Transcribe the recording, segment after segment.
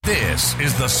This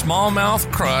is the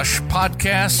Smallmouth Crush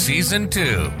Podcast Season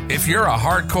 2. If you're a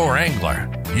hardcore angler,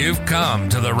 you've come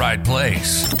to the right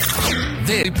place.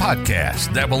 The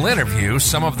podcast that will interview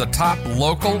some of the top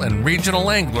local and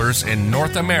regional anglers in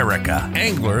North America.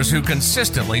 Anglers who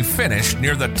consistently finish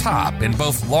near the top in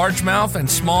both largemouth and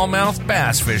smallmouth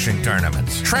bass fishing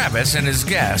tournaments. Travis and his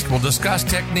guest will discuss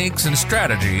techniques and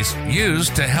strategies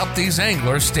used to help these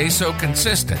anglers stay so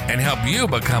consistent and help you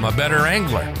become a better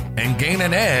angler and gain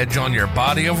an edge on your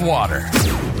body of water.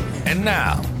 And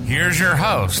now, here's your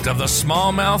host of the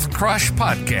Smallmouth Crush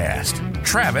Podcast,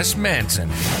 Travis Manson.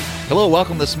 Hello,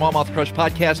 welcome to the Smallmouth Crush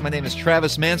Podcast. My name is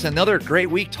Travis Manson. Another great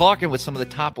week talking with some of the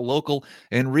top local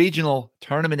and regional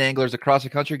tournament anglers across the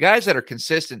country, guys that are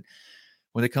consistent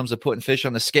when it comes to putting fish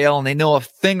on the scale, and they know a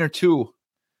thing or two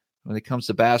when it comes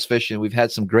to bass fishing. We've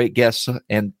had some great guests,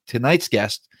 and tonight's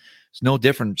guest is no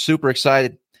different. Super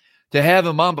excited to have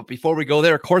him on. But before we go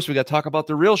there, of course, we got to talk about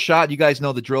the Real Shot. You guys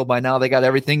know the drill by now. They got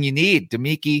everything you need.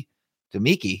 Damiki,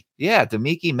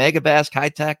 Megabass, High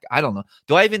Tech. I don't know.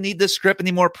 Do I even need this script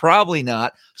anymore? Probably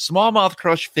not. Smallmouth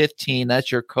Crush 15.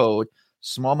 That's your code.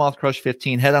 Smallmouth Crush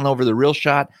 15. Head on over to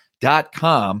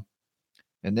realshot.com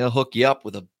and they'll hook you up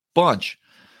with a bunch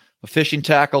of fishing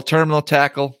tackle, terminal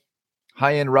tackle,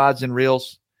 high-end rods and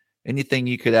reels. Anything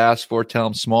you could ask for, tell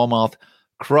them Smallmouth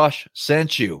Crush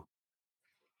sent you.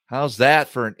 How's that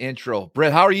for an intro?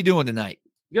 Brett, how are you doing tonight?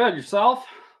 Good. Yourself?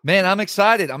 Man, I'm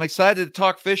excited. I'm excited to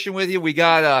talk fishing with you. We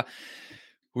got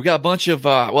a bunch of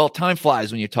time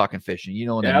flies when you're talking fishing. You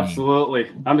know what I mean?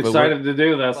 Absolutely. I'm excited to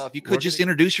do this. If you could just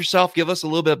introduce yourself, give us a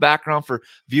little bit of background for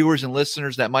viewers and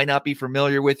listeners that might not be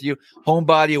familiar with you, home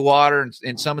body of water,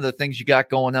 and some of the things you got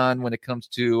going on when it comes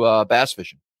to bass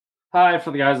fishing. Hi,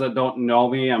 for the guys that don't know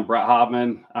me, I'm Brett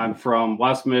Haveman. I'm from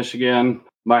West Michigan.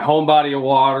 My home body of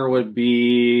water would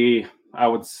be, I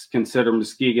would consider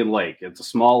Muskegon Lake. It's a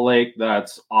small lake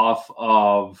that's off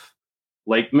of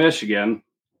Lake Michigan,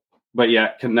 but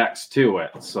yet connects to it.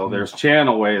 So there's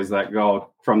channelways that go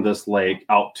from this lake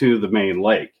out to the main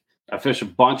lake. I fish a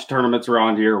bunch of tournaments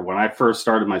around here. When I first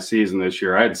started my season this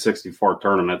year, I had 64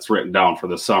 tournaments written down for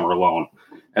the summer alone.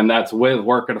 And that's with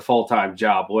working a full-time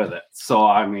job with it. So,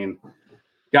 I mean,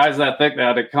 guys that think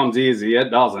that it comes easy,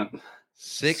 it doesn't.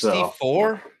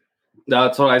 64? So,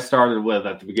 that's what I started with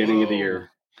at the beginning of the year.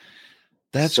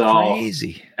 That's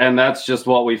crazy. And that's just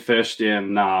what we fished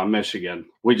in Michigan.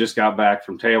 We just got back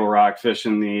from Table Rock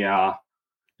fishing the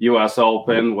U.S.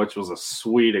 Open, which was a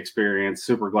sweet experience.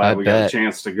 Super glad we got a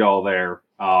chance to go there.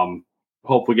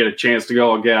 Hope we get a chance to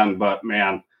go again. But,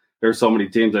 man, there's so many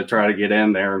teams that try to get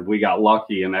in there. And we got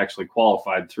lucky and actually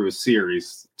qualified through a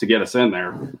series to get us in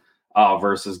there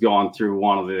versus going through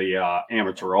one of the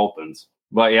amateur opens.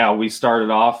 But, yeah, we started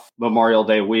off Memorial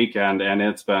Day weekend, and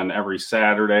it's been every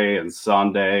Saturday and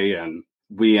Sunday, and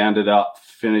we ended up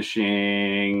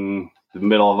finishing the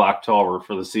middle of October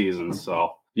for the season.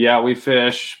 So, yeah, we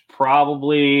fish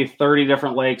probably 30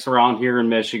 different lakes around here in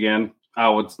Michigan. I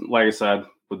love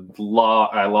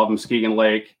Muskegon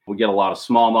Lake. We get a lot of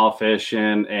smallmouth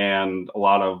fishing and a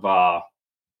lot of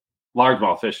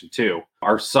largemouth fishing too.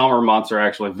 Our summer months are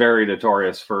actually very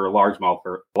notorious for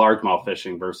largemouth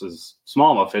fishing versus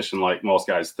smallmouth fishing, like most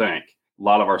guys think. A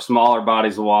lot of our smaller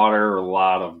bodies of water, a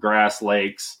lot of grass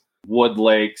lakes, wood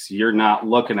lakes, you're not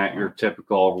looking at your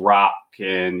typical rock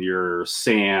and your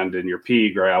sand and your pea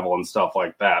gravel and stuff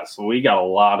like that. So we got a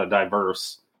lot of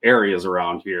diverse areas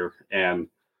around here. And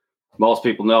most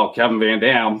people know Kevin Van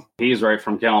Dam, he's right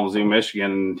from Kalamazoo,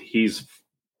 Michigan. His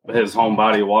home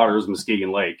body of water is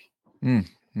Muskegon Lake.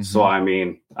 Mm-hmm. So, I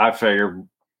mean, I figured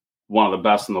one of the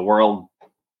best in the world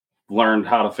learned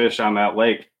how to fish on that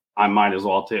lake. I might as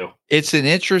well, too. It's an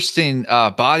interesting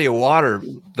body of water,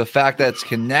 the fact that it's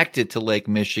connected to Lake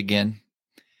Michigan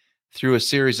through a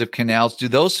series of canals. Do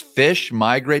those fish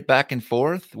migrate back and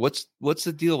forth? What's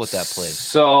the deal with that place?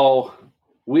 So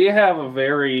we have a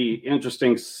very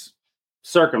interesting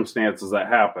circumstances that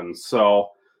happen. So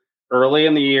early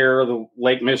in the year, the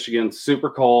Lake Michigan's super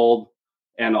cold.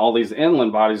 And all these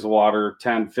inland bodies of water,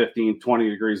 10, 15, 20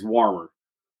 degrees warmer.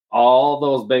 All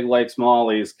those big lake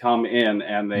smallies come in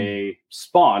and they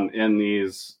spawn in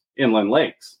these inland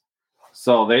lakes.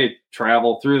 So they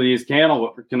travel through these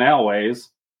canalways,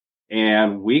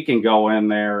 and we can go in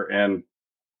there, and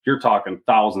you're talking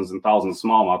thousands and thousands of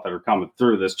smallmouth that are coming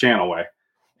through this channelway.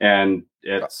 And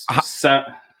it's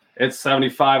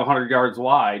 7,500 yards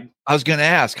wide. I was going to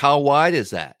ask, how wide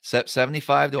is that?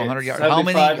 75 to 100 yards.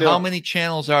 How many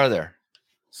channels are there?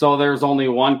 So there's only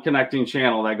one connecting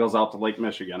channel that goes out to Lake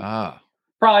Michigan.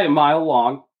 Probably a mile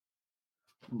long,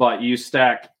 but you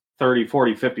stack 30,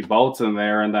 40, 50 boats in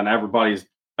there, and then everybody's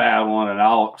battling it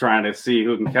out, trying to see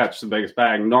who can catch the biggest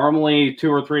bag. Normally, 2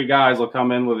 or 3 guys will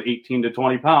come in with 18 to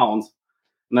 20 pounds,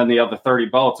 and then the other 30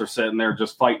 boats are sitting there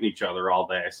just fighting each other all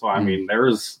day. So, I mean,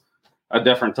 there's a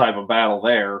different type of battle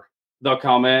there. They'll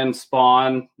come in,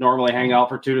 spawn, normally hang out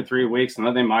for 2 to 3 weeks, and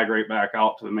then they migrate back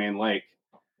out to the main lake.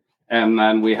 And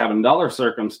then we have another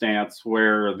circumstance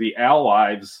where the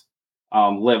alewives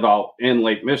live out in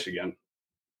Lake Michigan,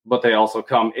 but they also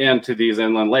come into these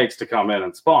inland lakes to come in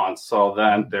and spawn. So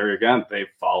then there again, they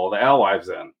follow the alewives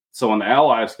in. So when the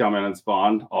alewives come in and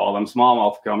spawn, all them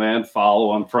smallmouth come in,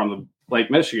 follow them from the Lake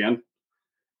Michigan,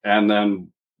 and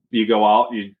then you go out.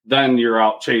 You're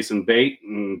out chasing bait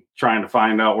and trying to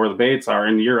find out where the baits are,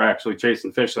 and you're actually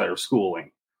chasing fish that are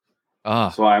schooling.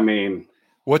 So I mean,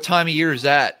 what time of year is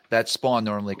that spawn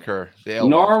normally occur?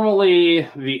 Normally,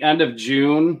 the end of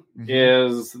June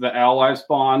is the alewife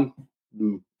spawn.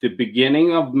 The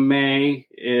beginning of May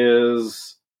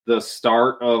is the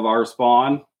start of our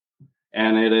spawn,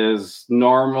 and it is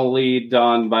normally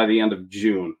done by the end of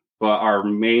June. But our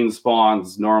main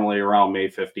spawn's normally around May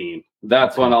 15.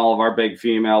 That's when all of our big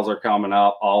females are coming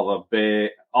up, all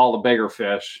the bigger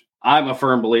fish. I'm a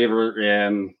firm believer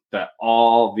in that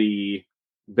all the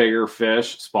bigger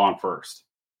fish spawn first,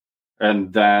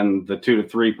 and then the 2 to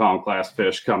 3 pound class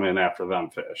fish come in after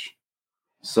them fish.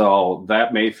 So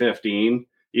that May 15,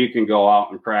 you can go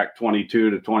out and crack 22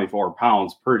 to 24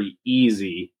 pounds pretty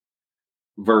easy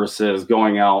versus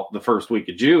going out the first week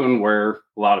of June, where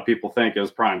a lot of people think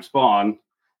is prime spawn,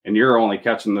 and you're only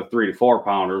catching the 3 to 4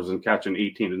 pounders and catching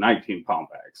 18 to 19 pound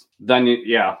bags. Then,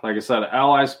 like I said,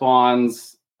 ally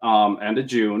spawns end of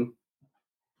June.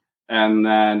 And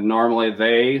then normally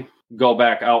they go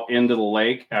back out into the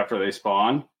lake after they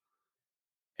spawn.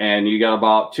 And you got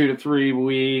about 2 to 3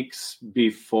 weeks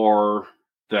before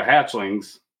the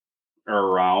hatchlings are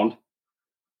around.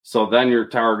 So then you're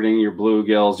targeting your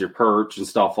bluegills, your perch, and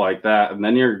stuff like that. And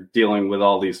then you're dealing with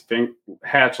all these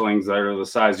hatchlings that are the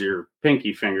size of your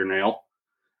pinky fingernail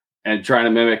and trying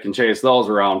to mimic and chase those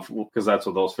around because that's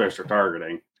what those fish are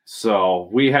targeting. So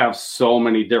we have so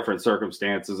many different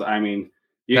circumstances. I mean,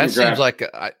 that seems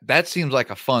like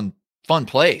a fun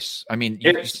place. I mean,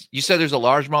 you said there's a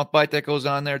largemouth bite that goes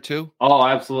on there too? Oh,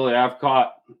 absolutely.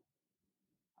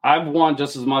 I've won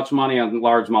just as much money on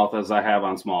largemouth as I have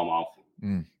on smallmouth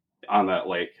on that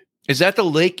lake. Is that the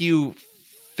lake you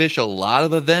fish a lot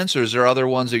of events, or is there other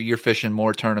ones that you're fishing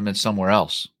more tournaments somewhere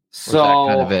else? So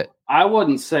that kind of it? I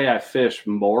wouldn't say I fish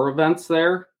more events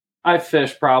there. I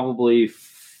fish probably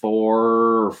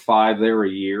 4 or 5 there a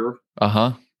year.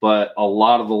 But a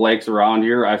lot of the lakes around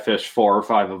here, I fish 4 or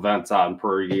 5 events on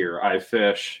per year. I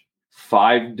fish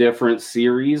 5 different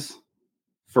series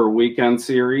for weekend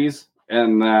series.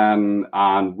 And then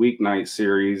on weeknight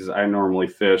series, I normally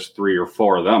fish 3 or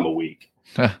 4 of them a week.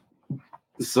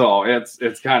 So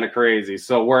it's kind of crazy.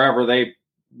 So wherever they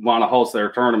want to host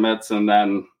their tournaments, and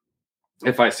then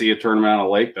if I see a tournament on a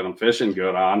lake that I'm fishing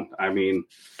good on, I mean,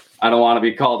 I don't want to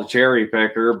be called a cherry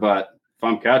picker, but if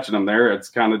I'm catching them there, it's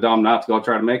kind of dumb not to go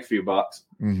try to make a few bucks.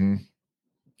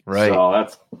 Right. So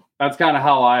that's kind of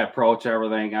how I approach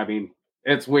everything. I mean,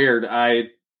 it's weird. I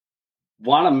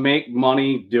want to make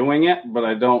money doing it, but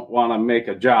I don't want to make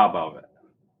a job of it.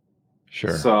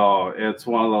 Sure. So it's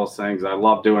one of those things. I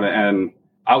love doing it, and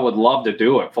I would love to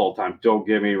do it full time. Don't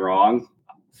get me wrong.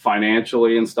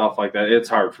 Financially and stuff like that, it's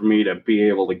hard for me to be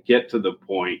able to get to the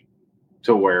point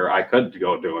to where I could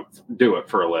go do it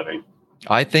for a living.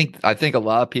 I think a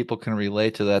lot of people can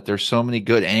relate to that. There's so many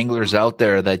good anglers out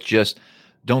there that just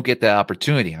don't get that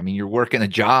opportunity. I mean, you're working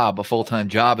a full-time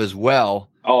job as well.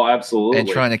 Oh, absolutely. And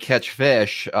trying to catch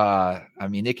fish. I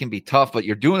mean, it can be tough, but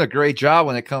you're doing a great job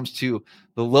when it comes to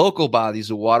the local bodies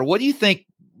of water. What do you think?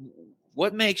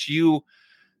 What makes you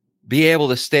be able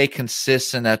to stay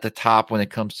consistent at the top when it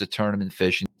comes to tournament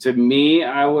fishing? To me,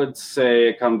 I would say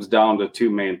it comes down to 2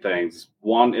 main things.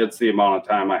 One, it's the amount of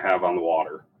time I have on the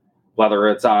water, whether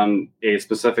it's on a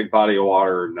specific body of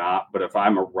water or not. But if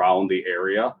I'm around the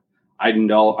area, I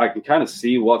know I can kind of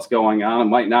see what's going on. I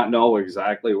might not know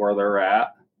exactly where they're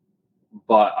at,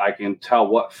 but I can tell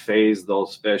what phase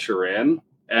those fish are in.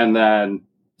 And then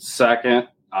second,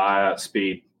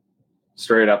 speed,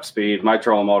 straight up speed. My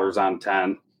trolling motor's on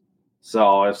 10.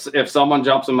 So if someone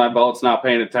jumps in my boat's not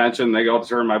paying attention, they go to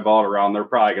turn my boat around, they're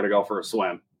probably going to go for a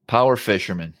swim. Power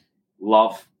fisherman.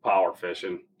 Love power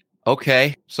fishing.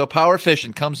 Okay. So power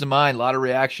fishing comes to mind, a lot of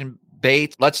reaction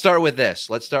baits. Let's start with this.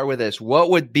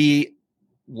 What would be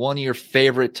one of your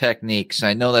favorite techniques?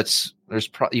 I know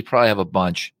you probably have a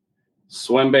bunch.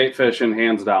 Swim bait fishing,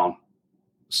 hands down.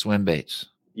 Swim baits.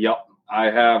 Yep.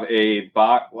 I have a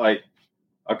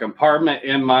A compartment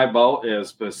in my boat is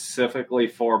specifically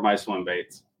for my swim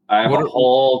baits. I have a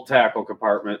whole tackle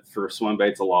compartment for swim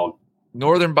baits alone.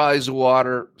 Northern bodies of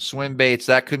water, swim baits,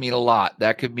 that could mean a lot.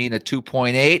 That could mean a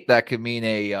 2.8. That could mean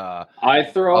I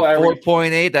throw a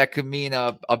 4.8. That could mean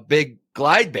a big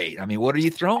glide bait. I mean, what are you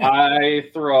throwing? I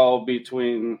throw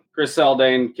between Chris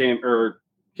Seldane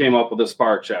came up with the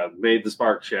spark shad, made the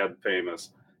spark shad famous.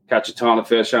 Catch a ton of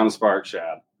fish on the spark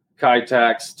shad.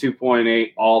 Kitex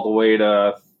 2.8 all the way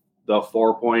to the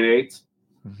 4.8s.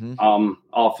 Mm-hmm.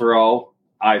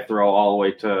 I throw all the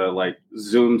way to like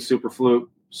Zoom Super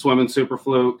Fluke, swimming Super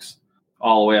Flukes,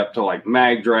 all the way up to like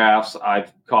mag drafts.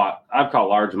 I've caught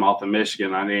largemouth in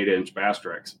Michigan on 8-inch bass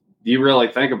tricks. You really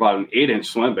think about an 8-inch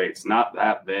swim bait's not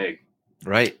that big.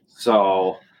 Right.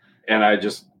 So, and I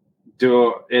just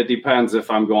do it depends if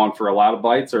I'm going for a lot of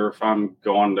bites or if I'm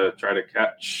going to try to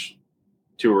catch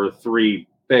 2 or 3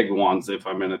 big ones if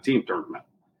I'm in a team tournament.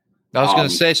 I was going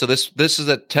to say, so this is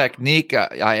a technique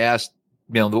I asked,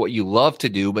 what you love to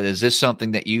do, but is this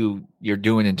something that you're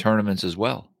doing in tournaments as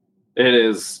well? It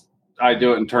is. I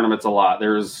do it in tournaments a lot.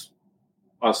 There's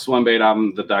a swim bait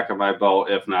on the deck of my boat,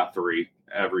 if not 3,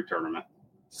 every tournament.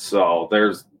 So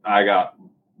I got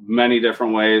many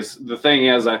different ways. The thing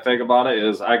is, I think about it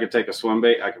is I could take a swim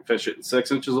bait, I can fish it in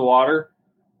 6 inches of water,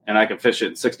 and I can fish it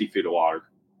in 60 feet of water.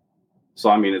 So,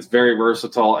 I mean, it's very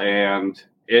versatile, and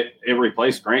it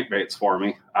replaced crankbaits for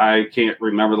me. I can't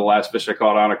remember the last fish I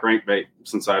caught on a crankbait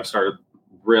since I've started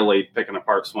really picking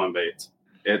apart swim baits.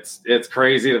 It's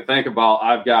crazy to think about.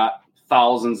 I've got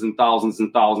thousands and thousands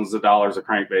and thousands of dollars of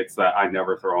crankbaits that I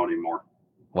never throw anymore.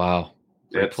 Wow.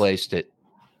 Replaced it.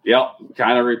 Yep.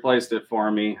 Kind of replaced it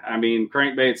for me. I mean,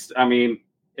 crankbaits,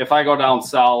 if I go down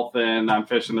south and I'm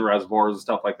fishing the reservoirs and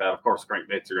stuff like that, of course,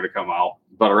 crankbaits are going to come out.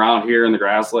 But around here in the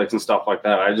grass lakes and stuff like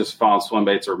that, I just found swim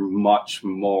baits are much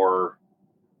more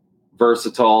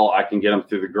versatile. I can get them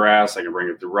through the grass. I can bring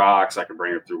it through rocks. I can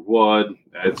bring it through wood.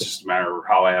 It's just a matter of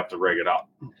how I have to rig it up.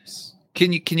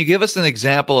 Can you give us an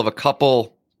example of a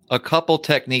couple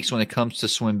techniques when it comes to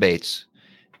swim baits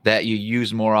that you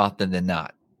use more often than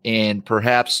not? And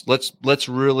perhaps let's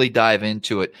really dive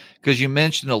into it, because you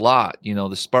mentioned a lot,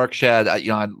 the spark shad.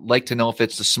 I'd like to know if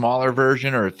it's the smaller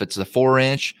version or if it's the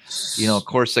 4-inch, of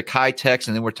course the Kitex,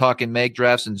 and then we're talking mag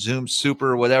drafts and Zoom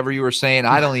Super, whatever you were saying.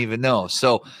 I don't even know.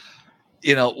 So,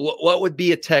 what would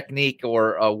be a technique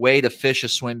or a way to fish a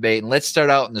swim bait? And let's start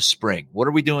out in the spring. What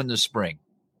are we doing in the spring?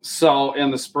 So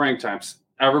in the springtime,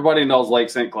 everybody knows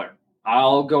Lake St. Clair.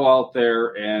 I'll go out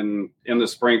there, and in the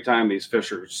springtime, these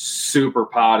fish are super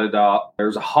potted up.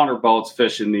 There's 100 boats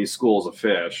fishing these schools of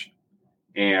fish,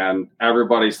 and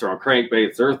everybody's throwing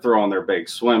crankbaits. They're throwing their big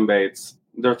swim baits.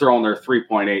 They're throwing their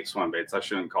 3.8 swim baits. I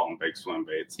shouldn't call them big swim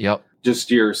baits. Yep.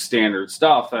 Just your standard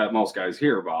stuff that most guys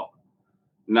hear about.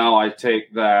 Now I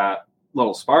take that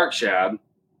little spark shad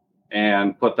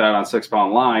and put that on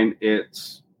 6-pound line.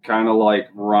 It's kind of like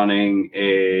running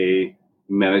a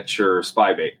miniature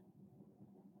spy bait.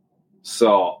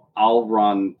 So I'll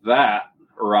run that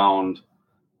around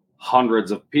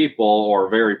hundreds of people or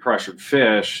very pressured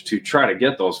fish to try to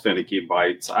get those finicky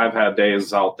bites. I've had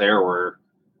days out there where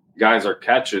guys are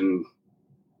catching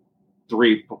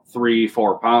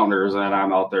 3-4 pounders, and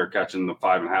I'm out there catching the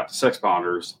 5.5 to 6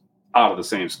 pounders out of the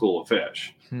same school of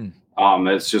fish.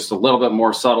 It's just a little bit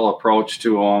more subtle approach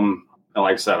to them. And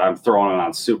like I said, I'm throwing it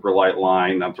on super light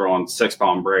line. I'm throwing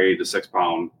 6-pound braid to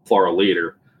 6-pound fluoro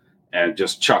leader, and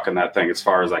just chucking that thing as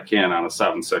far as I can on a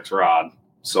 7.6 rod.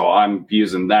 So I'm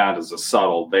using that as a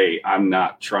subtle bait. I'm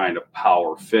not trying to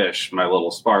power fish my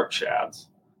little spark shads.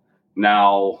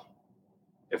 Now,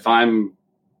 if I'm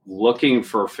looking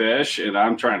for fish and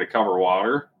I'm trying to cover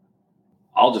water,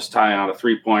 I'll just tie on a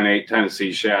 3.8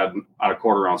 Tennessee shad on a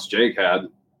 1/4 ounce jig head.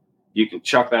 You can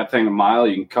chuck that thing a mile.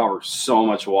 You can cover so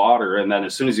much water. And then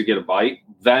as soon as you get a bite,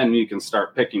 then you can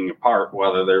start picking apart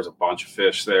whether there's a bunch of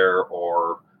fish there,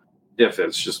 or if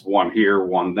it's just one here,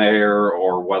 one there,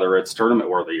 or whether it's tournament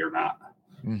worthy or not.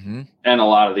 Mm-hmm. And a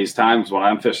lot of these times when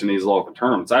I'm fishing these local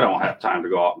tournaments, I don't have time to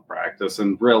go out and practice.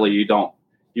 And really,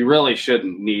 you really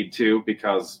shouldn't need to,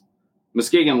 because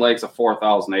Muskegon Lake's a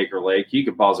 4,000 acre lake. You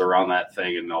could buzz around that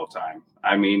thing in no time.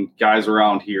 I mean, guys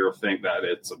around here think that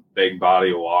it's a big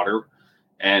body of water,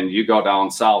 and you go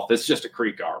down south, it's just a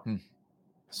creek arm.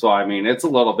 So, I mean, it's a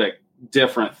little bit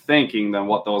different thinking than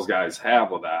what those guys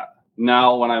have with that.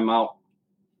 Now, when I'm out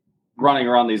running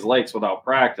around these lakes without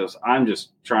practice, I'm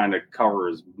just trying to cover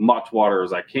as much water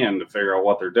as I can to figure out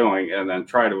what they're doing, and then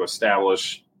try to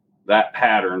establish that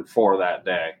pattern for that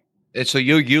day. And so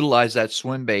you utilize that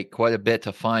swim bait quite a bit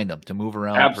to find them, to move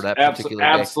around for that particular day.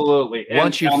 Absolutely.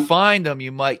 Once you find them,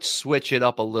 you might switch it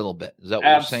up a little bit. Is that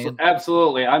what you're saying?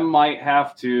 Absolutely. I might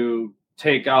have to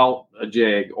take out a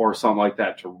jig or something like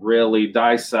that to really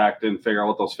dissect and figure out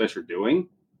what those fish are doing.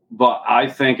 But I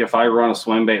think if I run a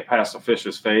swim bait past a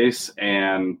fish's face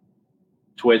and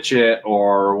twitch it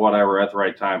or whatever at the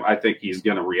right time, I think he's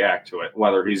going to react to it,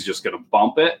 whether he's just going to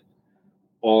bump it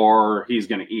or he's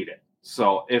going to eat it.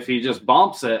 So if he just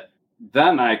bumps it,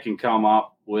 then I can come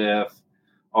up with,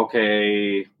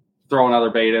 okay, throw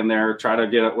another bait in there, try to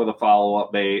get it with a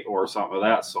follow-up bait or something of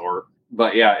that sort.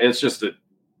 But yeah, it's just a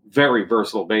very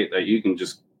versatile bait that you can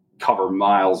just cover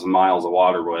miles and miles of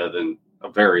water with in a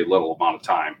very little amount of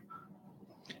time.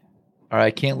 All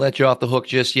right, can't let you off the hook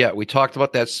just yet. We talked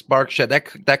about that spark shed.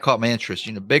 That caught my interest.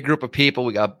 Big group of people.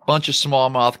 We got a bunch of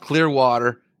smallmouth, clear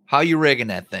water. How you rigging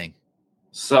that thing?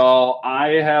 So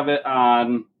I have it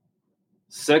on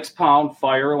 6-pound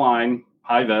fire line,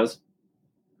 high vis,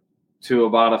 to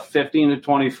about a 15 to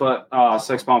 20 foot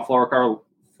 6-pound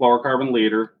fluorocarbon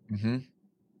leader. Mm-hmm.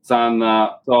 It's on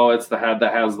it's the head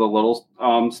that has the little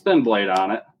spin blade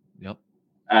on it. Yep.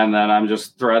 And then I'm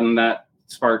just threading that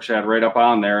spark shed right up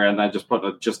on there, and then just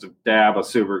putting just a dab of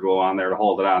super glue on there to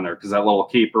hold it on there, because that little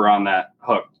keeper on that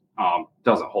hook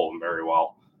doesn't hold them very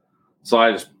well. So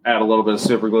I just add a little bit of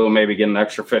super glue and maybe get an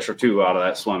extra fish or two out of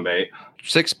that swim bait.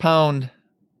 6-pound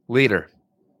leader.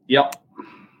 Yep.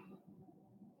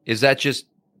 Is that just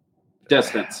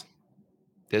distance?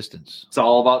 Distance. It's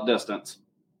all about distance.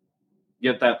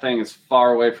 Get that thing as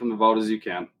far away from the boat as you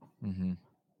can. Mm-hmm.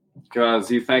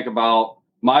 Because you think about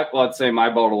let's say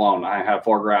my boat alone, I have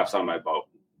 4 graphs on my boat.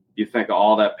 You think of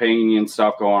all that pinion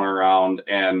stuff going around,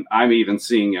 and I'm even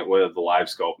seeing it with the live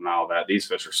scope now that these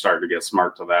fish are starting to get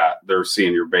smart to that. They're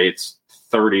seeing your baits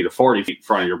 30 to 40 feet in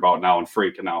front of your boat now and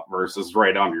freaking out versus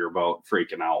right under your boat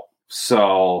freaking out.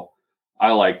 So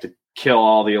I like to kill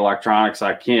all the electronics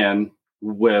I can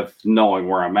with knowing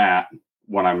where I'm at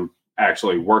when I'm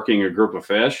actually working a group of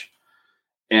fish.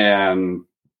 And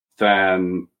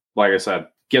then, like I said,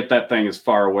 get that thing as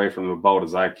far away from the boat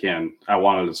as I can. I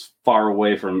want it as far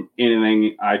away from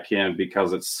anything I can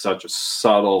because it's such a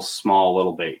subtle, small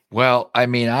little bait. Well, I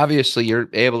mean, obviously you're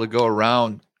able to go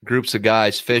around groups of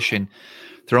guys fishing,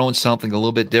 throwing something a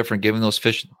little bit different, giving those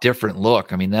fish a different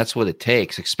look. I mean, that's what it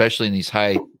takes, especially in these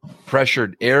high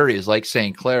pressured areas like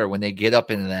St. Clair when they get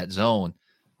up into that zone.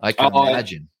 I can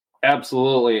imagine.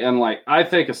 Absolutely. And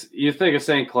you think of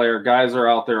St. Clair, guys are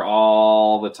out there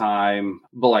all the time,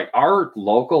 but like our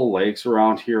local lakes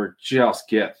around here just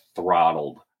get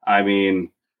throttled. I mean,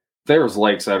 there's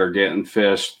lakes that are getting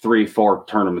fished 3-4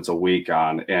 tournaments a week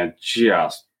on and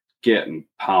just getting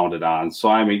pounded on. So,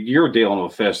 I mean, you're dealing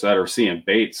with fish that are seeing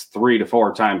baits 3 to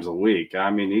 4 times a week.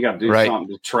 I mean, you got to do something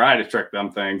to try to trick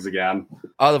them things again.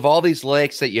 Out of all these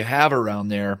lakes that you have around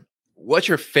there, what's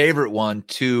your favorite one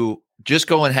to just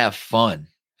go and have fun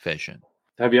fishing?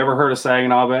 Have you ever heard of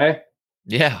Saginaw Bay?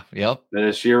 Yeah. Yep.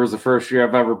 This year was the first year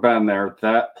I've ever been there.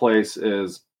 That place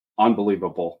is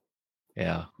unbelievable.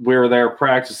 Yeah. We were there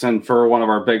practicing for one of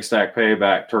our Big Stack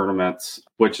Payback tournaments,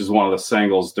 which is one of the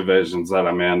singles divisions that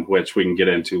I'm in, which we can get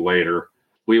into later.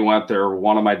 We went there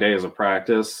one of my days of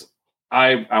practice.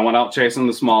 I went out chasing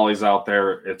the smallies out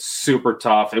there. It's super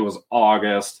tough. It was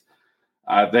August.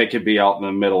 They could be out in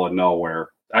the middle of nowhere.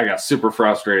 I got super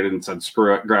frustrated and said,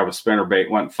 screw it, grab a spinnerbait,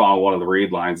 went and found one of the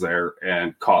reed lines there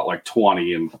and caught like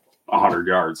 20 in 100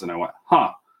 yards. And I went,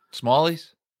 Smallies?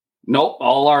 Nope,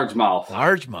 all largemouth.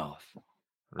 Largemouth.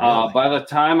 Really? By the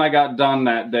time I got done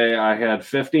that day, I had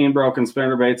 15 broken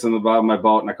spinnerbaits in the bottom of my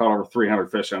boat, and I caught over 300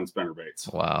 fish on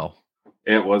spinnerbaits. Wow.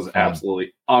 It was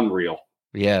absolutely unreal.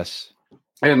 Yes.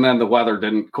 And then the weather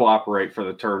didn't cooperate for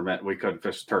the tournament. We couldn't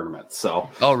fish the tournament. So.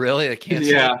 Oh, really? I can't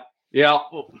see. Yeah.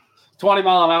 20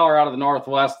 mile an hour out of the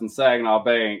northwest in Saginaw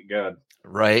Bay ain't good.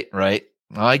 Right.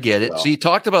 I get it. So you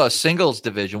talked about a singles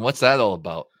division. What's that all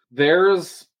about?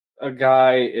 There's a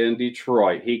guy in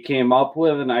Detroit. He came up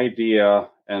with an idea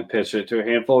and pitched it to a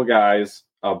handful of guys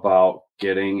about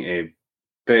getting a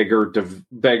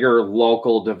bigger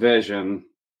local division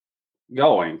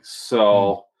going.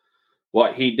 So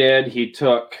what he did, he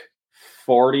took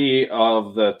 40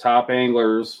 of the top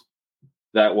anglers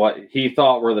that what he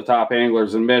thought were the top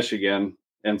anglers in Michigan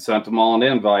and sent them all an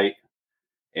invite.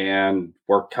 And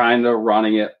we're kind of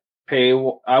running it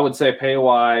I would say pay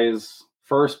wise.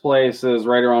 First place is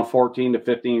right around 14 to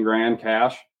 15 grand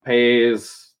cash.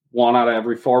 Pays 1 out of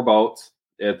every 4 boats.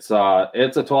 It's a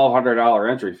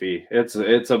 $1,200 entry fee. It's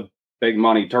a big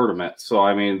money tournament. So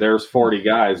I mean, there's 40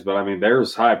 guys, but I mean,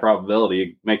 there's high probability of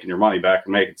making your money back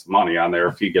and making some money on there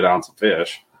if you get on some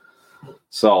fish.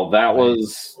 So that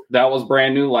was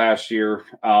brand new last year.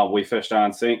 We fished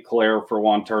on St. Clair for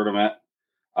one tournament.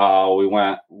 We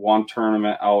went one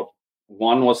tournament out.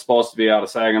 One was supposed to be out of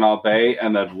Saginaw Bay,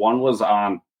 and then one was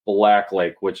on Black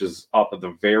Lake, which is up at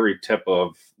the very tip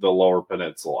of the Lower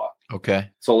Peninsula. Okay.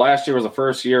 So last year was the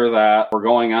first year that we're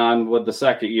going on with the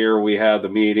second year. We had the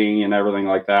meeting and everything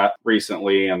like that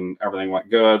recently, and everything went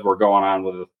good. We're going on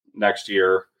with the next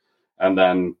year, and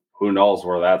then who knows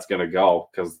where that's going to go,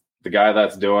 because the guy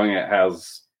that's doing it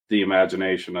has the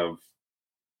imagination of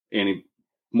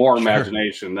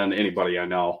imagination than anybody I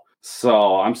know.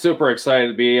 So I'm super excited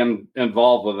to be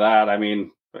involved with that. I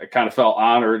mean, I kind of felt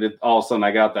honored. All of a sudden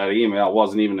I got that email. I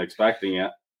wasn't even expecting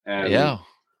it. And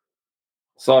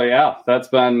so, that's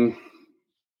been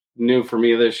new for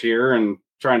me this year, and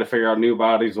trying to figure out new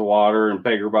bodies of water and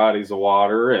bigger bodies of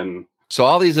water. And so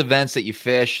all these events that you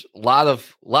fish, a lot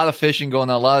of fishing going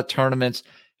on, a lot of tournaments,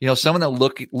 someone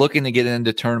that looking to get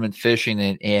into tournament fishing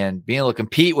and being able to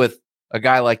compete with a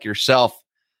guy like yourself,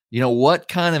 what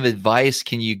kind of advice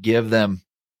can you give them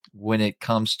when it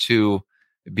comes to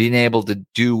being able to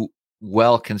do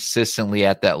well consistently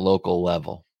at that local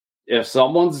level? If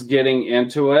someone's getting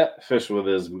into it, fish with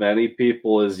as many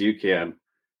people as you can.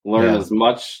 Learn as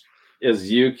much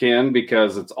as you can,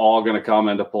 because it's all going to come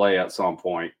into play at some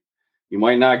point. You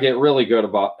might not get really good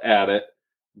at it,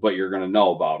 but you're going to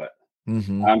know about it.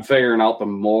 Mm-hmm. I'm figuring out the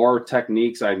more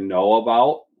techniques I know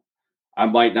about, I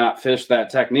might not fish that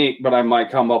technique, but I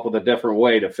might come up with a different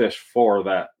way to fish for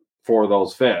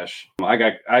those fish.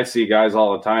 I see guys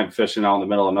all the time fishing out in the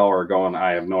middle of nowhere going,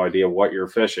 I have no idea what you're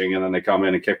fishing. And then they come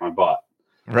in and kick my butt.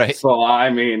 Right. So, I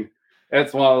mean,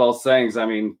 it's one of those things. I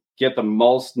mean, get the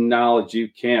most knowledge you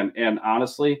can. And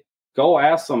honestly, go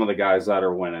ask some of the guys that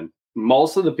are winning.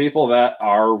 Most of the people that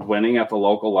are winning at the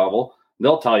local level,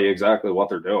 they'll tell you exactly what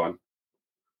they're doing.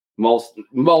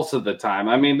 Most of the time.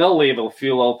 I mean, they'll leave a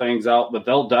few little things out, but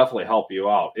they'll definitely help you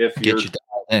out. If get you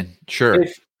in. Sure.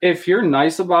 If you're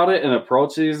nice about it and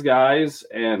approach these guys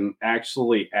and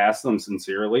actually ask them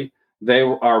sincerely, they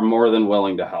are more than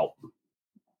willing to help.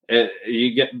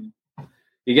 You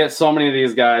get so many of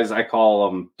these guys, I call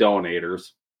them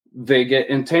donators. They get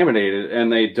intimidated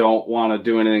and they don't want to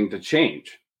do anything to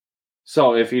change.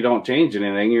 So if you don't change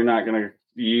anything, you're not going to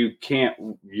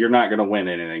win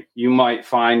anything. You might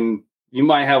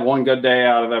have one good day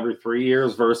out of every 3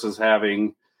 years versus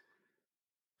having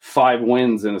 5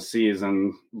 wins in a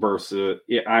season versus,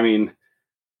 I mean,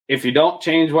 if you don't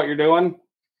change what you're doing,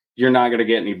 you're not going to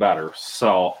get any better.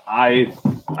 So I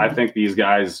think these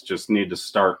guys just need to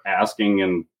start asking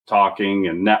and talking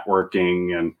and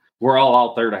networking, and we're all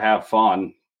out there to have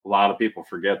fun. A lot of people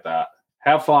forget that.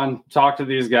 Have fun, talk to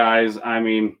these guys. I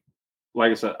mean,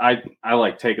 like I said, I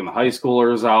like taking the high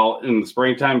schoolers out in the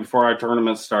springtime before our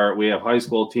tournaments start. We have high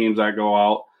school teams that go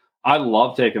out. I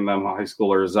love taking them high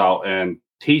schoolers out and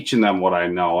teaching them what I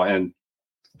know, and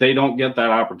they don't get that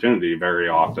opportunity very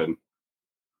often.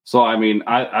 So, I mean,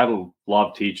 I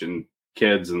love teaching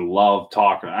kids and love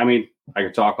talking. I mean, I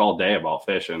could talk all day about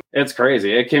fishing. It's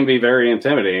crazy. It can be very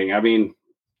intimidating. I mean,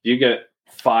 you get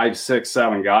 5, 6,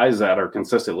 7 guys that are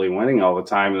consistently winning all the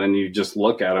time, and then you just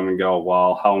look at them and go,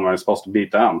 well, how am I supposed to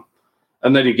beat them?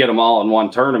 And then you get them all in one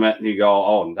tournament and you go,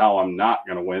 oh, now I'm not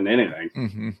going to win anything.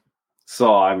 Mm-hmm.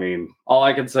 So, I mean, all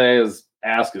I can say is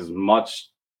ask for as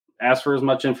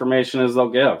much information as they'll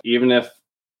give. Even if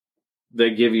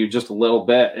they give you just a little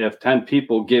bit, if 10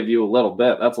 people give you a little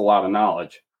bit, that's a lot of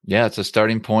knowledge. Yeah, it's a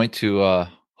starting point to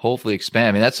hopefully expand.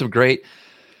 I mean, that's some great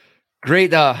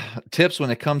tips when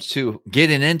it comes to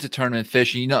getting into tournament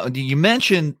fishing. You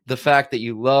mentioned the fact that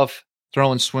you love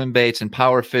throwing swim baits and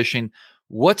power fishing.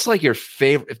 What's like your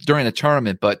favorite during a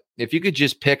tournament? But if you could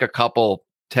just pick a couple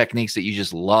techniques that you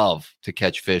just love to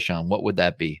catch fish on, what would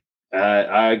that be?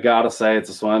 I gotta say it's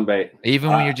a swim bait. Even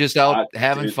when you're just out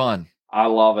having fun. I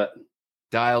love it.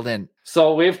 Dialed in.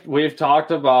 So we've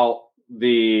talked about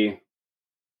the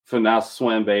finesse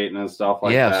swim bait and stuff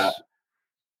like that.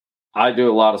 I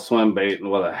do a lot of swim baiting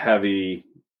with a heavy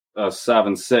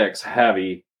 7.6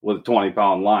 heavy with a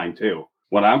 20-pound line too.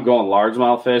 When I'm going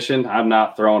largemouth fishing, I'm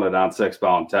not throwing it on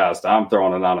 6-pound test. I'm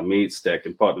throwing it on a meat stick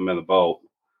and putting them in the boat.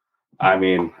 I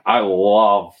mean, I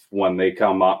love when they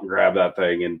come up and grab that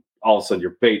thing and all of a sudden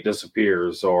your bait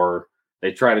disappears, or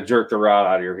they try to jerk the rod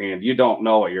out of your hand. You don't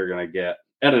know what you're going to get.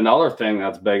 And another thing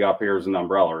that's big up here is an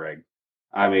umbrella rig.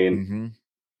 I mean,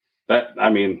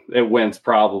 it wins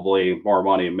probably more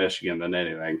money in Michigan than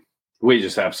anything. We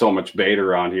just have so much bait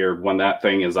around here. When that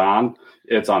thing is on,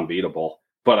 it's unbeatable.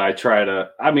 But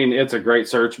it's a great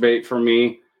search bait for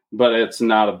me, but it's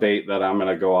not a bait that I'm going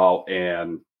to go out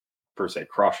and per se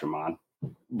crush them on.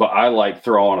 but I like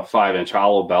throwing a 5-inch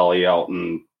hollow belly out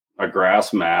in a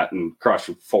grass mat and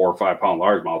crushing 4 or 5 pound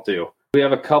largemouth too. We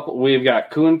have a couple. We've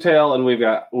got coontail and we've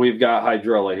got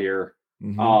hydrilla here.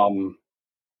 Mm-hmm.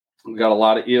 We've got a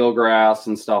lot of eelgrass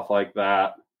and stuff like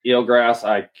that. Eelgrass,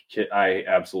 I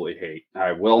absolutely hate.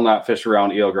 I will not fish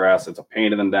around eelgrass. It's a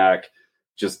pain in the neck.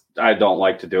 I don't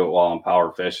like to do it while I'm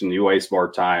power fishing. You waste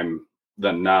more time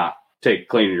than not.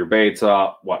 Cleaning your baits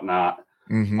up, whatnot.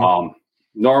 Mm-hmm.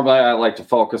 Normally, I like to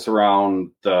focus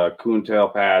around the coontail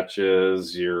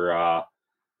patches.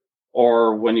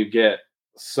 Or when you get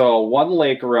one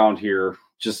lake around here,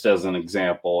 just as an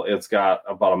example, it's got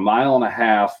about 1.5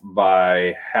 miles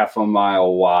by 0.5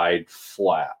 mile wide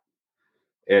flat.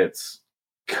 It's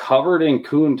covered in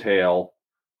coontail,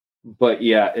 but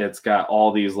yeah, it's got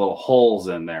all these little holes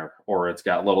in there, or it's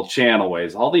got little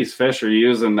channelways. All these fish are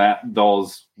using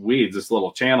those weeds, this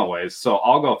little channelways. So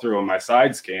I'll go through in my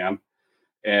side scan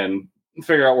and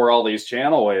figure out where all these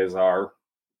channelways are.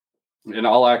 And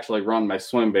I'll actually run my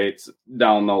swim baits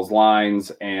down those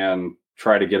lines and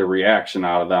try to get a reaction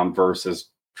out of them versus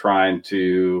trying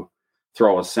to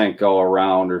throw a Senko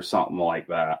around or something like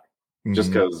that. Mm-hmm.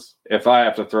 Just because if I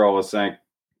have to throw a Senko,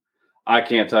 I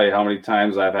can't tell you how many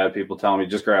times I've had people tell me,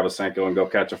 just grab a Senko and go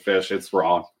catch a fish. It's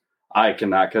wrong. I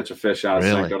cannot catch a fish on a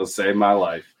Senko to save my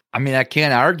life. I mean, I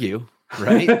can't argue,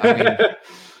 right? I mean,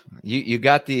 you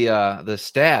got the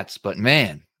stats, but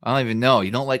man, I don't even know.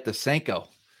 You don't like the Senko.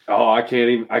 Oh, I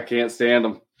can't stand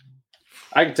them.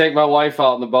 I can take my wife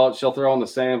out in the boat. She'll throw in the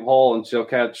same hole and she'll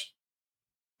catch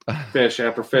fish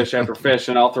after fish after fish,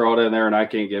 and I'll throw it in there and I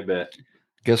can't get bit.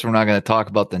 Guess we're not going to talk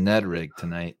about the Ned rig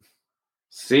tonight.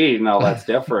 See, no, that's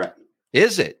different.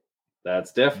 Is it?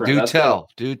 That's different.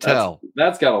 Do tell.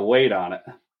 That's got a weight on it.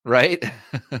 Right?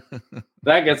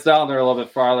 That gets down there a little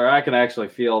bit farther. I can actually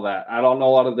feel that. I don't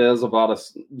know what it is about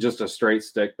just a straight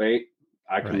stick bait.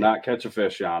 I cannot catch a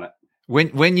fish on it.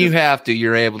 When you have to,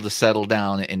 you're able to settle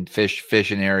down and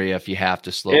fish an area if you have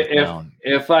to slow it down.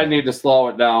 If I need to slow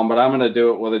it down, but I'm going to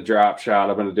do it with a drop shot.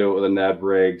 I'm going to do it with a Ned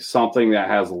rig, something that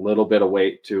has a little bit of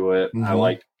weight to it.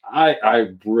 Mm-hmm. I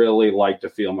really like to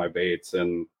feel my baits,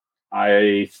 and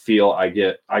I feel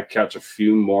I catch a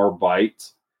few more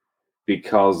bites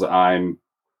because I'm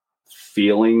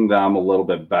feeling them a little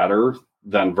bit better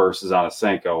than versus on a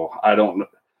Senko.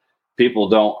 People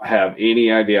don't have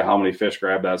any idea how many fish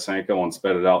grab that Senko and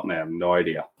spit it out, and they have no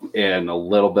idea. And a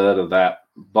little bit of that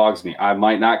bugs me. I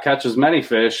might not catch as many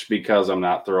fish because I'm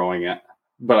not throwing it,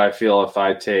 but I feel if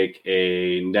I take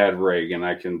a Ned rig and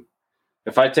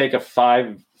if I take a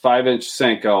 5-inch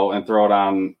Senko and throw it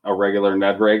on a regular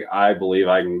Ned rig, I believe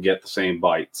I can get the same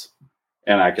bites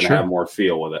and I can have more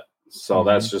feel with it. So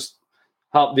that's just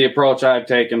how the approach I've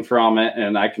taken from it.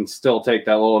 And I can still take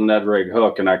that little Ned rig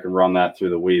hook and I can run that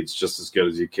through the weeds just as good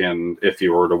as you can if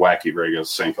you were to wacky rig a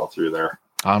Senko through there.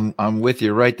 I'm with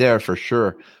you right there for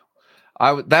sure.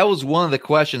 That was one of the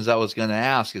questions I was going to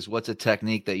ask is what's a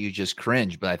technique that you just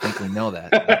cringe, but I think we know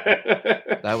that.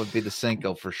 That would be the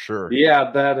Senko for sure.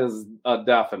 Yeah, that is a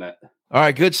definite. All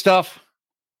right, good stuff.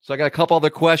 So I got a couple other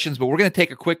questions, but we're going to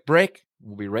take a quick break.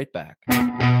 We'll be right back.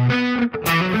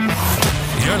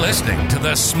 You're listening to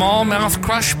the Smallmouth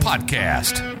Crush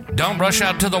Podcast. Don't rush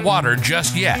out to the water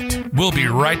just yet. We'll be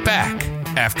right back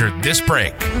after this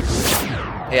break.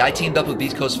 Hey, I teamed up with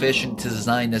Beast Coast Fishing to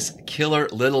design this killer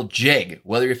little jig.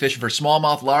 Whether you're fishing for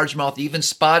smallmouth, largemouth, even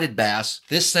spotted bass,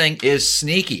 this thing is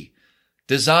sneaky.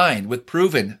 Designed with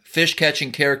proven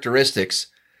fish-catching characteristics,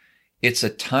 it's a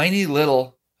tiny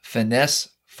little finesse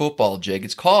football jig.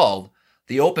 It's called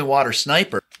the Open Water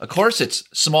Sniper. Of course, it's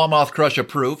Smallmouth Crush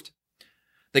approved.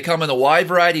 They come in a wide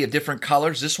variety of different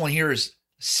colors. This one here is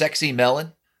Sexy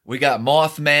Melon. We got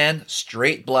Mothman,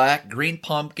 Straight Black, Green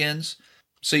Pumpkins.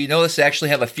 So you notice they actually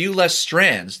have a few less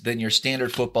strands than your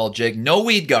standard football jig. No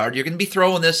weed guard. You're going to be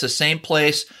throwing this the same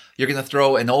place you're going to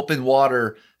throw an open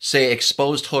water, say,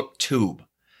 exposed hook tube.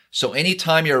 So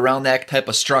anytime you're around that type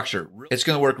of structure, it's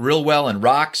going to work real well in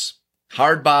rocks,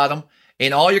 hard bottom,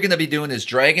 and all you're going to be doing is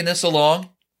dragging this along.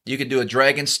 You can do a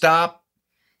drag and stop,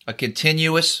 a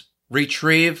continuous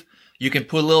retrieve. You can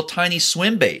put a little tiny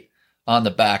swim bait on the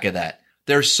back of that.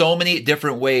 There's so many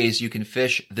different ways you can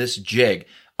fish this jig.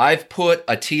 I've put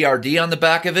a TRD on the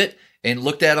back of it and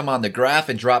looked at them on the graph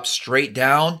and dropped straight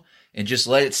down and just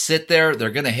let it sit there.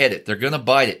 They're going to hit it. They're going to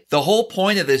bite it. The whole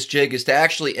point of this jig is to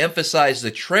actually emphasize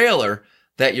the trailer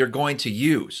that you're going to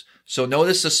use. So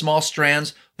notice the small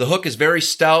strands. The hook is very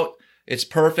stout. It's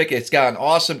perfect. It's got an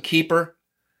awesome keeper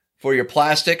for your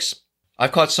plastics.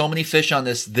 I've caught so many fish on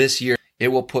this year. It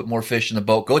will put more fish in the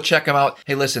boat. Go check them out.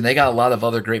 Hey, listen, they got a lot of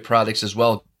other great products as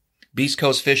well.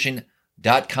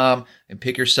 BeastCoastFishing.com and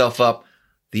pick yourself up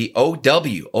The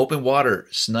OW, Open Water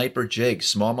Sniper Jig,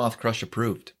 Smallmouth Crush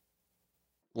approved.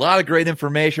 A lot of great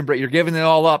information, but you're giving it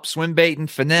all up. Swim baiting,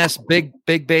 finesse, big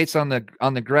baits on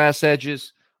the grass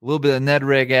edges, a little bit of Ned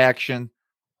rig action,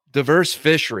 diverse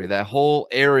fishery. That whole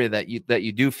area that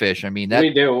you do fish. I mean,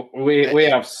 we do. We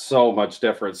have so much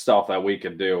different stuff that we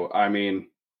could do. I mean,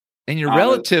 and you're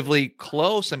relatively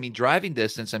close. I mean, driving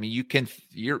distance. I mean,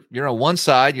 you're on one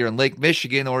side. You're in Lake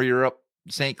Michigan, or you're up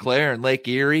St. Clair and Lake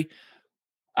Erie.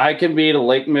 I can be to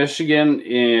Lake Michigan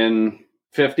in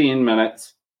 15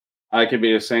 minutes. I could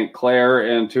be to St. Clair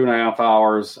in 2.5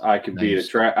 hours. I could be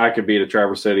to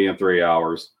Traverse City in 3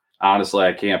 hours. Honestly,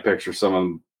 I can't picture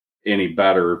someone any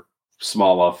better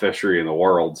smallmouth fishery in the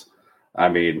world. I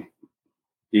mean,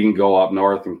 you can go up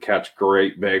north and catch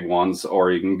great big ones,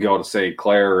 or you can go to St.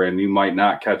 Clair and you might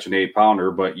not catch an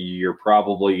 8-pounder, but you're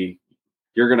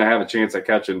going to have a chance at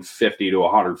catching 50 to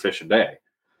 100 fish a day.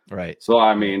 Right. So,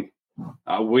 I mean,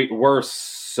 we're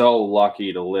so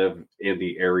lucky to live in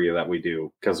the area that we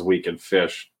do, because we can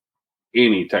fish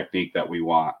any technique that we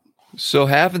want. So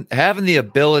having the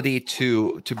ability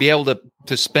to be able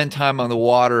to spend time on the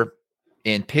water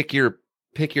and pick your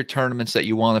tournaments that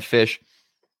you want to fish.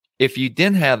 If you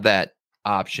didn't have that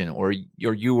option, or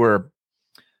you were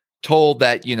told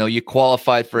that, you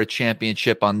qualified for a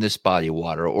championship on this body of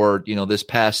water, or, this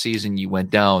past season you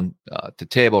went down to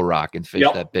Table Rock and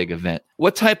fished that big event,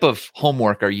 what type of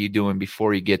homework are you doing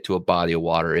before you get to a body of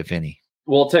water, if any?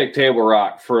 We'll take Table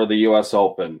Rock for the U.S.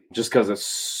 Open, just because it's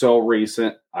so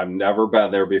recent. I've never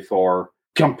been there before.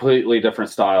 Completely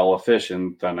different style of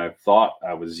fishing than I thought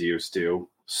I was used to.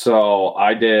 So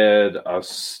I did on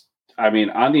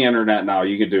the internet now,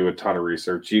 you can do a ton of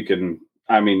research. You can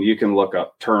look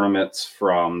up tournaments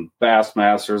from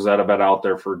Bassmasters that have been out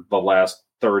there for the last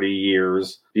 30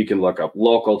 years. You can look up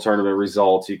local tournament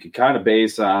results. You can kind of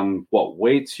base on what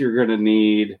weights you're going to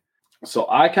need. So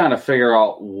I kind of figure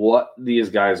out what these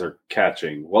guys are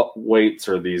catching. What weights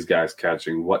are these guys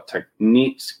catching? What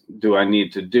techniques do I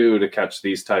need to do to catch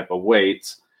these type of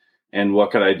weights? And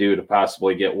what could I do to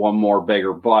possibly get one more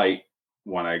bigger bite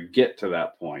when I get to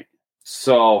that point?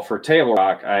 So for Table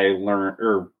Rock, I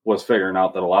was figuring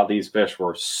out that a lot of these fish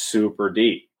were super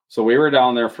deep. So we were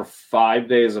down there for 5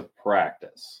 days of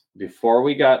practice. Before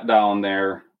we got down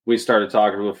there, we started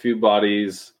talking to a few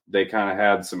buddies. They kind of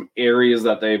had some areas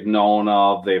that they've known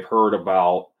of, they've heard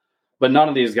about, but none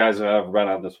of these guys have ever been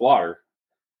on this water.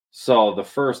 So the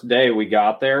first day we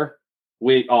got there,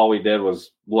 all we did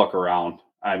was look around.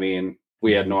 I mean,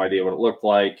 we had no idea what it looked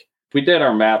like. We did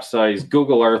our map studies.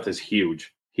 Google Earth is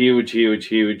huge. Huge, huge,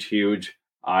 huge, huge.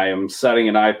 I am setting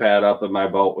an iPad up in my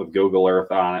boat with Google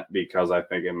Earth on it because I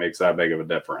think it makes that big of a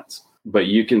difference. But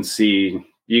you can see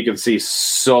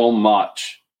so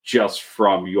much just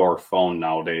from your phone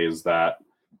nowadays, that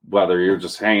whether you're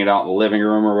just hanging out in the living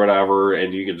room or whatever,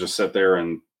 and you can just sit there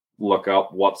and look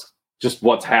up what's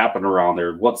happening around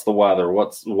there. What's the weather?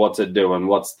 What's it doing?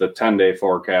 What's the 10-day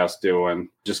forecast doing?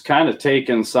 Just kind of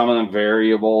taking some of the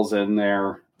variables in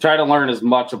there. Try to learn as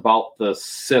much about the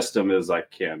system as I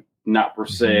can. Not per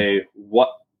se what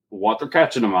they're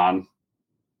catching them on,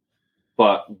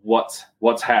 but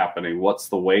what's happening. What's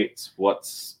the weights?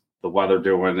 What's the weather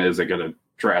doing? Is it going to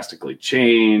drastically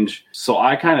change? So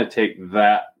I kind of take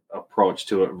that approach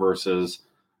to it versus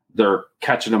they're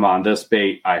catching them on this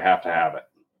bait, I have to have it.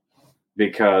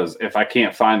 Because if I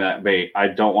can't find that bait, I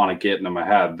don't want to get into my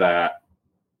head that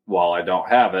while I don't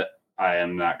have it, I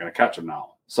am not going to catch them now.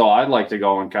 So I'd like to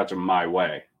go and catch them my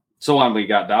way. So when we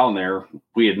got down there,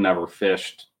 we had never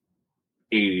fished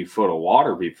 80 foot of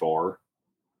water before,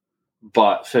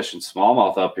 but fishing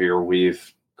smallmouth up here,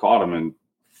 we've caught them in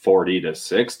 40 to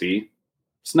 60.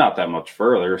 It's not that much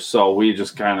further. So we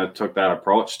just kind of took that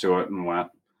approach to it and went,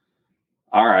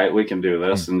 all right, we can do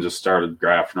this, and just started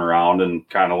graphing around and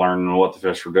kind of learning what the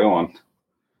fish were doing.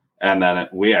 And then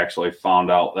we actually found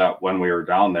out that when we were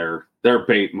down there, their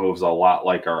bait moves a lot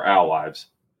like our alewives.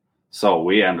 So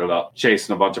we ended up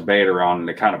chasing a bunch of bait around, and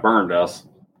it kind of burned us.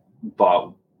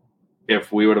 But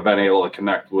if we would have been able to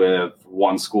connect with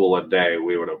one school a day,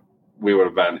 we would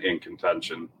have been in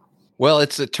contention. Well,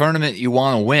 it's a tournament you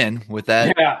want to win with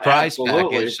that prize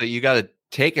package, so you got to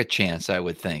take a chance. I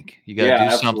would think you got to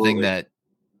do something that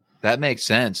makes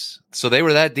sense. So they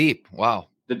were that deep. Wow.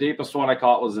 The deepest one I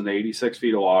caught was in 86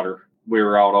 feet of water. We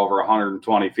were out over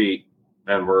 120 feet,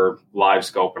 and we're live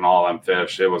scoping all them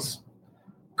fish. It was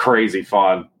crazy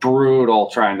fun, brutal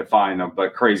trying to find them,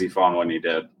 but crazy fun when you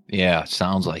did. Yeah,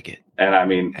 sounds like it. And I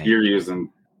mean, you're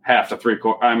using half to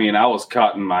 3/4. I mean, I was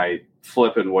cutting my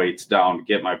flipping weights down to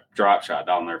get my drop shot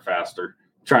down there faster.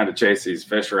 trying to chase these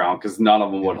fish around because none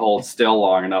of them would hold still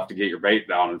long enough to get your bait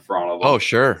down in front of them. Oh,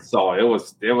 sure. So it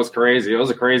was crazy. It was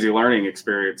a crazy learning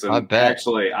experience. And I bet.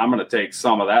 Actually, I'm going to take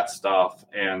some of that stuff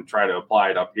and try to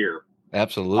apply it up here.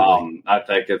 Absolutely. I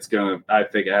think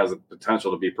it has a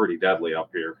potential to be pretty deadly up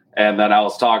here. And then I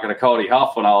was talking to Cody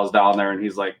Huff when I was down there, and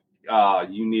he's like,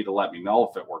 you need to let me know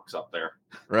if it works up there.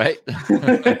 Right.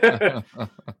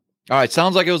 All right.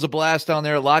 Sounds like it was a blast down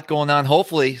there. A lot going on.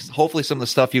 Hopefully some of the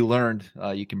stuff you learned,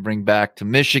 you can bring back to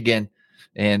Michigan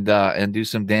and do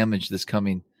some damage this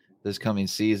coming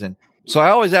season. So I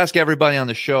always ask everybody on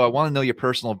the show, I want to know your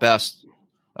personal best,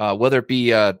 whether it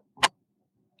be,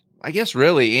 I guess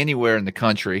really anywhere in the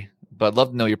country, but I'd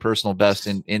love to know your personal best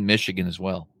in Michigan as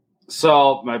well.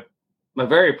 So my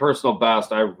very personal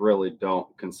best, I really don't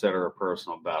consider a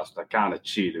personal best. I kind of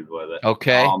cheated with it.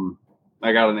 Okay.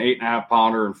 I got an 8.5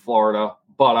 pounder in Florida,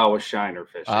 but I was shiner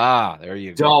fishing. There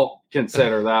you go. Don't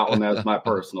consider that one as my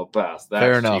personal best. That's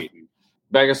fair enough. Cheating.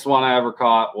 Biggest one I ever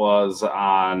caught was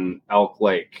on Elk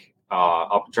Lake,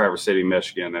 up in Traverse City,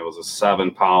 Michigan. It was a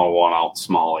 7-pound, 1-ounce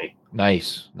smallie.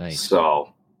 Nice.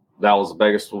 So that was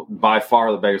by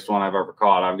far the biggest one I've ever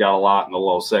caught. I've got a lot in the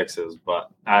low 6s, but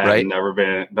I have never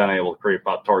been able to creep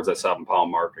up towards that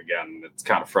 7-pound mark again. It's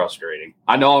kind of frustrating.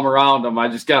 I know I'm around them. I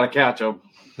just got to catch them.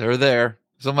 They're there.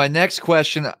 So my next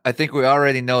question, I think we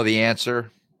already know the answer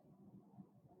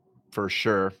for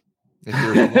sure.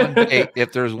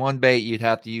 If there's one bait you'd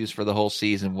have to use for the whole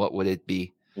season, what would it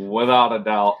be? Without a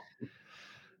doubt.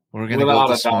 We're going to go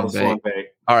with the swim bait.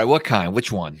 All right, what kind?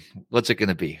 Which one? What's it going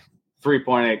to be?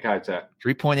 3.8 Kitech.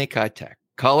 3.8 Kitech.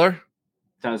 Color?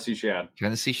 Tennessee shad.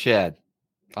 Tennessee shad.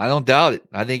 I don't doubt it.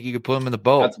 I think you could put them in the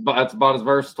boat. That's about as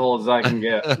versatile as I can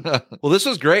get. Well, this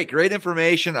was great. Great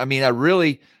information. I mean, I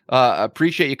really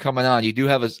appreciate you coming on. You do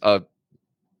have a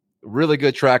really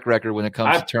good track record when it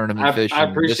comes to tournament fishing. I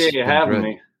appreciate you having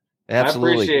me. Absolutely.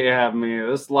 I appreciate you having me.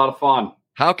 This is a lot of fun.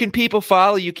 How can people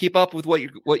follow you, keep up with what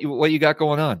you got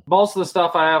going on? Most of the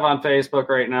stuff I have on Facebook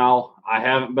right now. I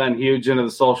haven't been huge into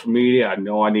the social media. I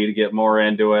know I need to get more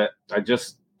into it. I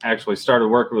just actually started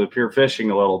working with Pure Fishing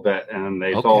a little bit, and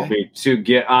they told me to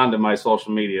get onto my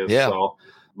social media. Yeah. So,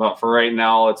 but for right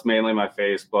now, it's mainly my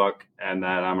Facebook, and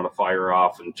then I'm going to fire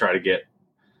off and try to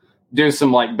do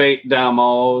some like bait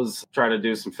demos, try to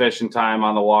do some fishing time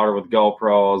on the water with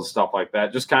GoPros, stuff like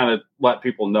that. Just kind of let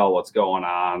people know what's going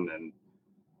on and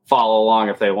follow along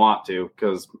if they want to,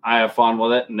 because I have fun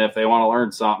with it. And if they want to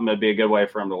learn something, it'd be a good way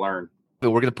for them to learn. But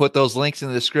we're going to put those links in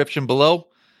the description below.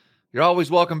 You're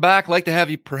always welcome back. I'd like to have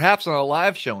you perhaps on a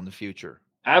live show in the future.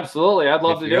 Absolutely. I'd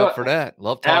love to do it. For that.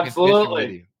 Love talking fishing with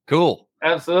you. Cool.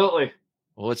 Absolutely.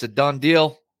 Well, it's a done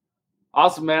deal.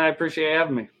 Awesome, man. I appreciate you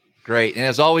having me. Great. And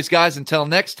as always, guys, until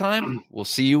next time, we'll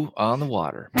see you on the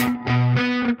water.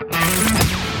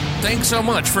 Thanks so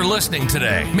much for listening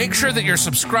today. Make sure that you're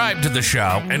subscribed to the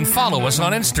show and follow us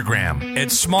on Instagram at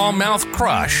Smallmouth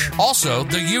Crush. Also,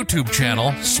 the YouTube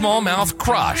channel, Smallmouth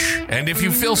Crush. And if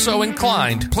you feel so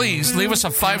inclined, please leave us a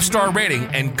 5-star rating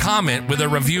and comment with a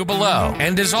review below.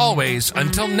 And as always,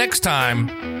 until next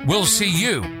time, we'll see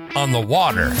you on the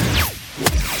water.